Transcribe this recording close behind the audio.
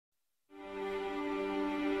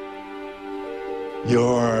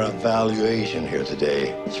Your evaluation here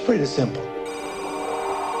today, it's pretty simple.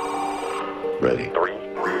 Ready? 3,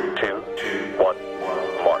 2, 1,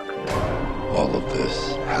 mark. All of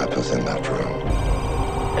this happens in that room.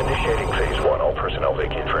 Initiating phase 1. All personnel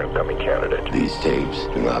vacate for incoming candidate. These tapes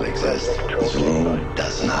do not exist. This room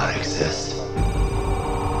does not exist.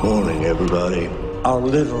 Morning, everybody. Our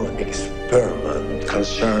little experiment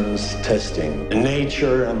concerns testing the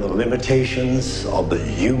nature and the limitations of the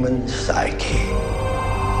human psyche.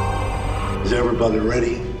 Is everybody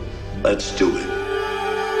ready? Let's do it.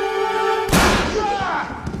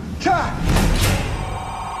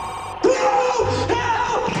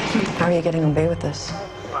 How are you getting away with this?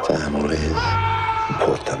 Families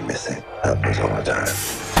report them missing. Happens all the time.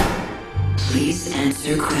 Please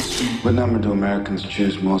answer question. What number do Americans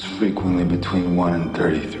choose most frequently between 1 and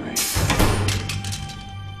 33?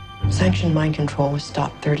 Sanctioned mind control was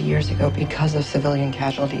stopped 30 years ago because of civilian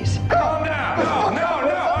casualties. Calm down!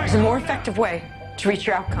 No! There's a more effective way to reach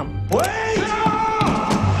your outcome. Wait!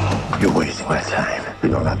 No! You're wasting my time. You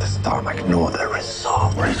don't have to start like no other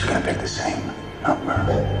result. We're each gonna pick the same number.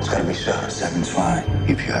 It's gotta be shot. 7's fine.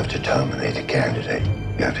 If you have to terminate a candidate,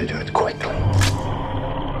 you have to do it quickly.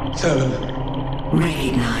 7.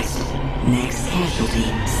 Recognized. Next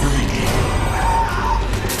casualty selected.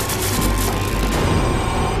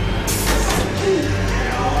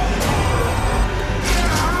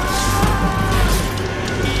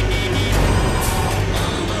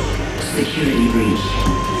 Security breach.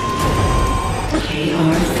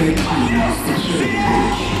 KR-13 security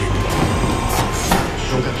breach.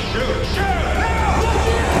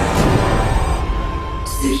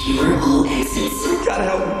 Secure all exits. Gotta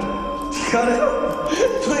help. Gotta help.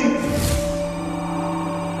 Please.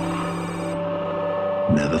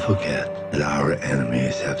 Never forget that our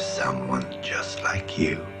enemies have someone just like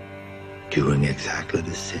you doing exactly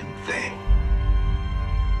the same thing.